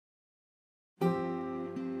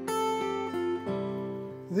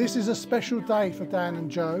This is a special day for Dan and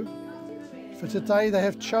Jo. For today they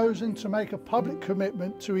have chosen to make a public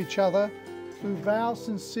commitment to each other through vows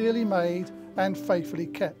sincerely made and faithfully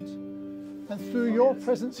kept. And through your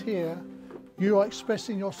presence here, you are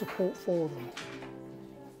expressing your support for them.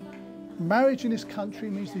 Marriage in this country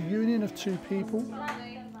means the union of two people,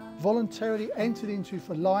 voluntarily entered into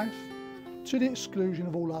for life, to the exclusion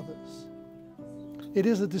of all others. It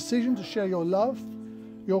is a decision to share your love,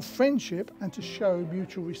 your friendship, and to show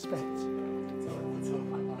mutual respect.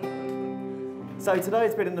 So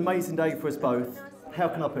today's been an amazing day for us both. How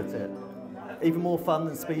can I put it? Even more fun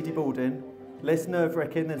than speedy boarding, less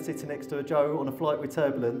nerve-wracking than sitting next to a Jo on a flight with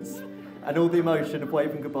turbulence, and all the emotion of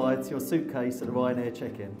waving goodbye to your suitcase at the Ryanair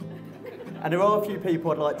check-in. And there are a few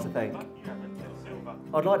people I'd like to thank.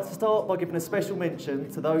 I'd like to start by giving a special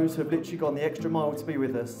mention to those who have literally gone the extra mile to be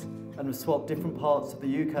with us and have swapped different parts of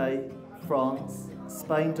the UK, France,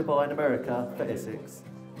 Spain, Dubai and America for Essex.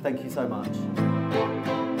 Thank you so much.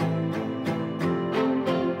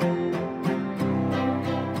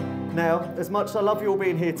 Now, as much as I love you all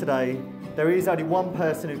being here today, there is only one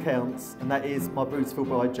person who counts, and that is my beautiful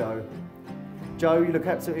bride, Jo. Jo, you look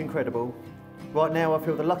absolutely incredible. Right now I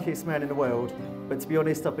feel the luckiest man in the world, but to be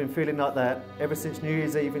honest, I've been feeling like that ever since New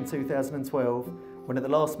Year's Eve in 2012, when at the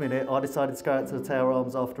last minute I decided to go out to the Tower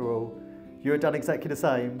Arms after all. You had done exactly the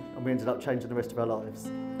same, and we ended up changing the rest of our lives.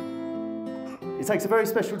 It takes a very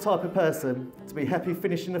special type of person to be happy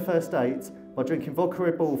finishing the first date by drinking vodka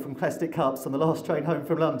Red Bull from plastic cups on the last train home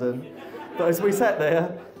from London. But as we sat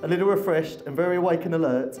there, a little refreshed and very awake and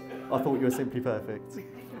alert, I thought you were simply perfect.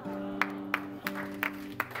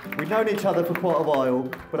 We'd known each other for quite a while,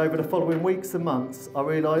 but over the following weeks and months, I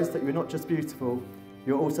realised that you're not just beautiful,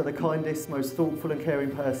 you're also the kindest, most thoughtful and caring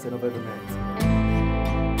person I've ever met.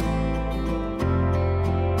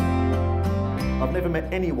 I've never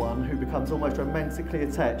met anyone who becomes almost romantically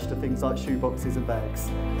attached to things like shoeboxes and bags.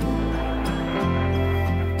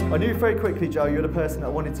 I knew very quickly, Jo, you're the person that I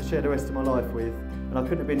wanted to share the rest of my life with, and I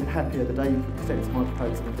couldn't have been happier the day you accepted my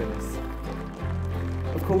proposal in Venice.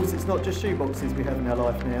 Of course, it's not just shoeboxes we have in our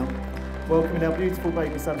life now. Welcoming our beautiful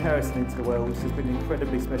baby son Harrison into the world has been an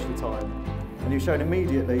incredibly special time, and you've shown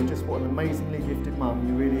immediately just what an amazingly gifted mum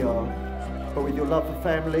you really are. But with your love for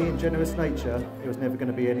family and generous nature, it was never going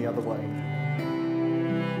to be any other way.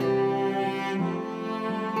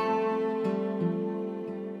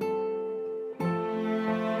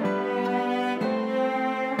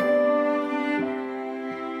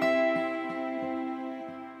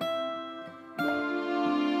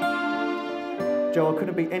 Jo, I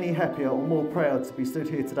couldn't be any happier or more proud to be stood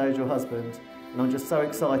here today as your husband, and I'm just so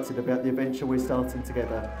excited about the adventure we're starting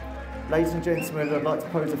together. Ladies and gentlemen, I'd like to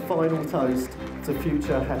pose a final toast to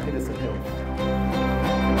future happiness and health.